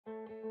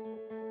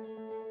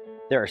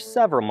There are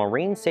several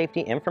marine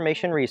safety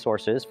information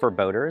resources for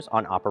boaters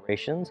on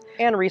operations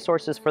and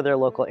resources for their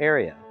local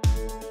area.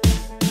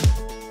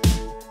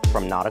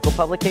 From nautical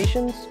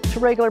publications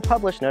to regular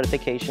published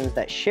notifications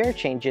that share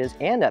changes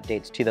and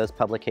updates to those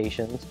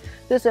publications,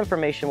 this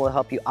information will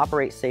help you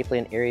operate safely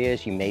in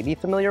areas you may be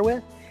familiar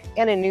with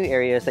and in new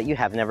areas that you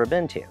have never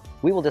been to.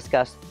 We will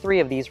discuss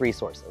 3 of these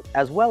resources,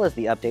 as well as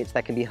the updates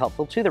that can be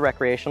helpful to the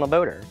recreational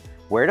boater,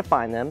 where to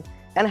find them,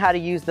 and how to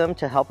use them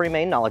to help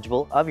remain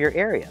knowledgeable of your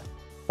area.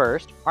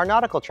 First, our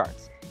nautical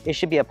charts. It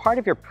should be a part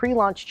of your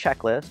pre-launch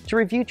checklist to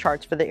review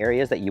charts for the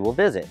areas that you will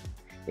visit.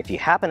 If you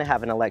happen to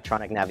have an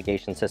electronic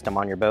navigation system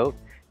on your boat,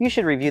 you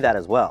should review that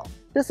as well.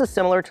 This is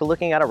similar to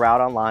looking at a route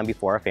online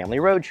before a family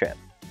road trip.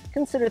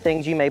 Consider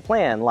things you may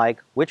plan,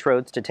 like which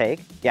roads to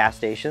take, gas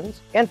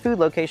stations, and food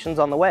locations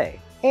on the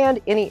way, and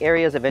any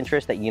areas of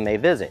interest that you may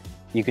visit.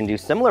 You can do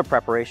similar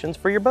preparations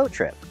for your boat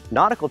trip.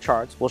 Nautical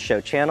charts will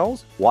show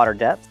channels, water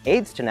depths,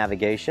 aids to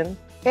navigation,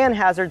 and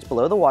hazards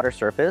below the water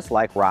surface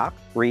like rock,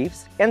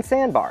 reefs, and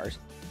sandbars.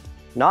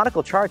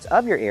 Nautical charts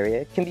of your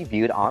area can be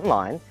viewed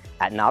online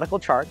at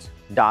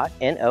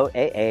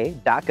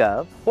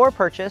nauticalcharts.noaa.gov or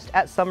purchased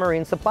at some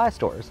marine supply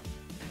stores.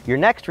 Your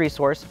next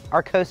resource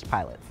are Coast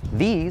Pilots.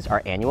 These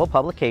are annual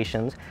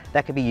publications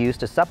that can be used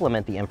to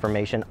supplement the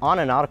information on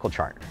a nautical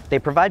chart. They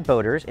provide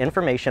boaters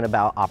information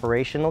about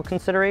operational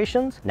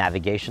considerations,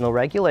 navigational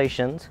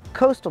regulations,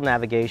 coastal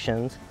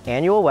navigations,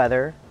 annual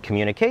weather,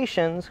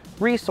 communications,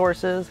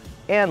 resources,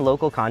 and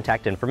local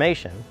contact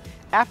information.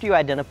 After you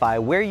identify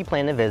where you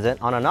plan to visit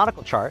on a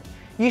nautical chart,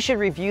 you should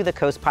review the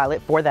Coast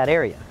Pilot for that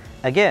area.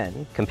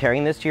 Again,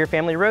 comparing this to your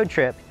family road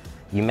trip,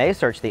 you may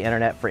search the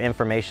internet for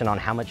information on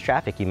how much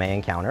traffic you may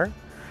encounter,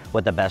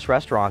 what the best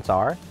restaurants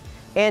are,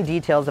 and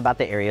details about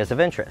the areas of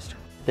interest.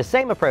 The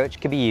same approach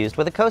can be used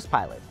with a Coast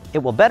Pilot. It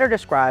will better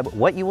describe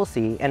what you will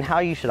see and how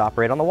you should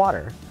operate on the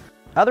water.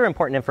 Other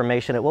important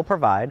information it will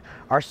provide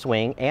are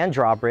swing and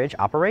drawbridge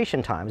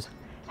operation times,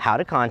 how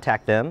to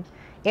contact them,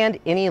 and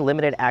any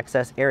limited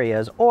access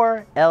areas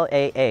or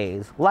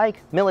LAAs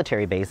like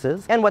military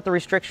bases and what the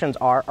restrictions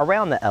are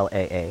around the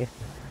LAA.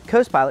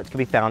 Coast Pilots can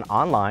be found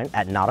online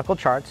at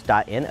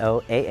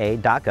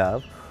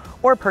nauticalcharts.noaa.gov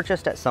or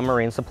purchased at some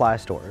marine supply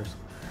stores.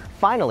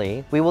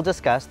 Finally, we will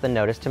discuss the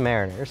Notice to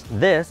Mariners.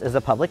 This is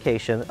a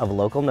publication of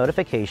local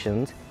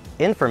notifications,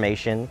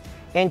 information,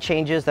 and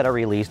changes that are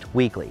released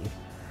weekly.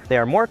 They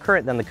are more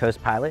current than the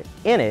Coast Pilot.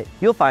 In it,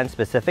 you'll find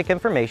specific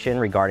information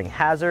regarding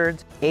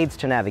hazards, aids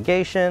to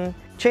navigation,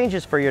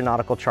 changes for your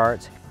nautical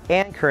charts,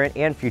 and current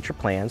and future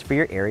plans for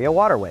your area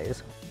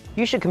waterways.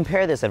 You should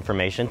compare this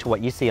information to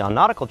what you see on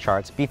nautical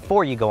charts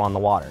before you go on the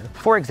water.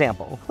 For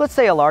example, let's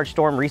say a large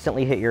storm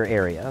recently hit your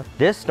area.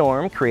 This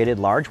storm created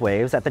large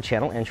waves at the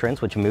channel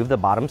entrance which moved the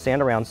bottom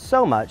sand around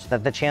so much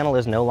that the channel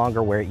is no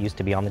longer where it used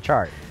to be on the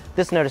chart.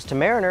 This Notice to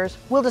Mariners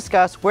will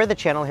discuss where the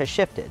channel has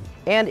shifted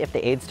and if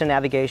the aids to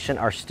navigation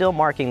are still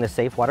marking the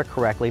safe water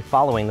correctly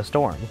following the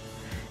storm.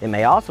 It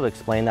may also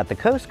explain that the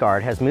Coast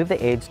Guard has moved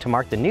the aids to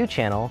mark the new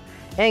channel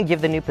and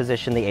give the new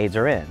position the aids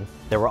are in.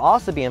 There will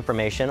also be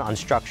information on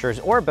structures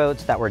or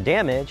boats that were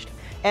damaged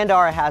and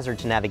are a hazard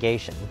to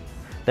navigation.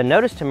 The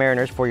Notice to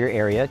Mariners for your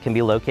area can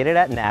be located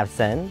at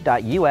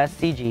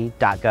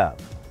navcen.uscg.gov.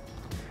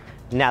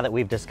 Now that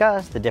we've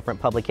discussed the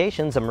different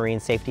publications of marine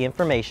safety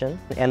information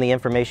and the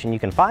information you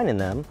can find in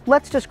them,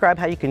 let's describe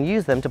how you can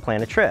use them to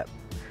plan a trip.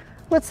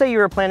 Let's say you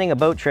are planning a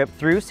boat trip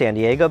through San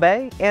Diego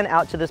Bay and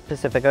out to the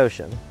Pacific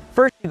Ocean.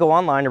 First, you go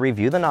online to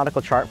review the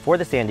nautical chart for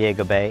the San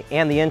Diego Bay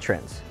and the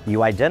entrance.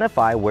 You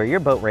identify where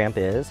your boat ramp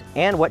is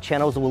and what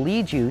channels will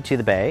lead you to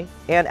the bay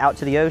and out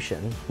to the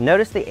ocean.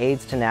 Notice the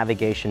aids to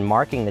navigation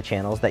marking the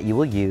channels that you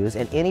will use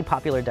and any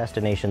popular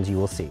destinations you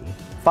will see.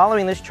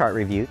 Following this chart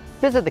review,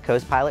 visit the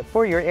Coast Pilot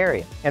for your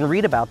area and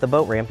read about the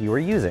boat ramp you are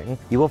using.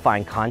 You will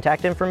find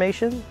contact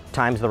information,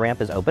 times the ramp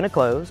is open and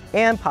closed,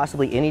 and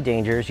possibly any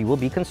dangers you will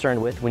be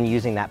concerned with when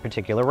using that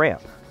particular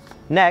ramp.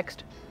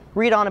 Next,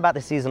 read on about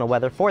the seasonal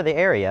weather for the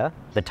area,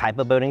 the type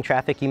of boating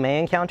traffic you may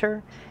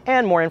encounter,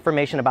 and more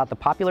information about the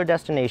popular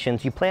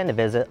destinations you plan to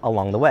visit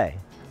along the way.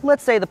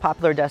 Let's say the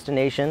popular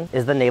destination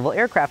is the naval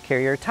aircraft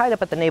carrier tied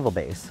up at the naval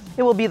base.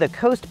 It will be the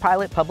Coast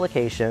Pilot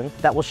publication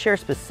that will share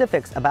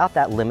specifics about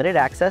that limited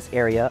access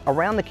area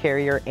around the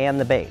carrier and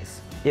the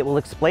base. It will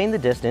explain the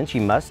distance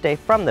you must stay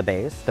from the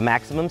base, the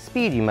maximum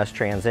speed you must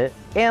transit,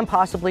 and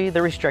possibly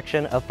the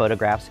restriction of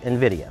photographs and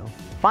video.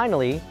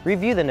 Finally,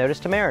 review the Notice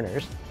to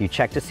Mariners. You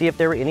check to see if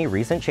there were any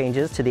recent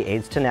changes to the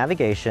aids to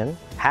navigation,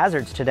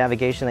 hazards to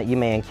navigation that you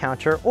may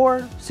encounter,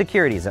 or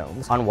security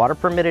zones on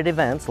water-permitted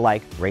events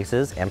like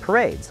races and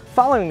parades.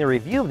 Following the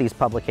review of these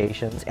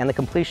publications and the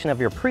completion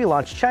of your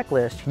pre-launch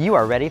checklist, you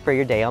are ready for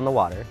your day on the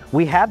water.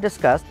 We have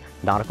discussed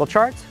nautical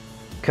charts,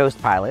 Coast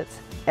Pilots,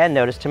 and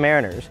Notice to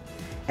Mariners,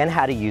 and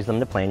how to use them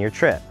to plan your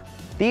trip.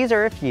 These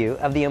are a few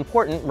of the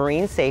important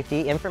marine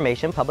safety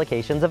information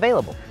publications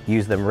available.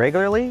 Use them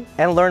regularly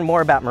and learn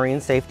more about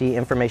marine safety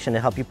information to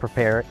help you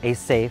prepare a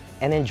safe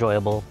and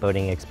enjoyable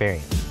boating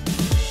experience.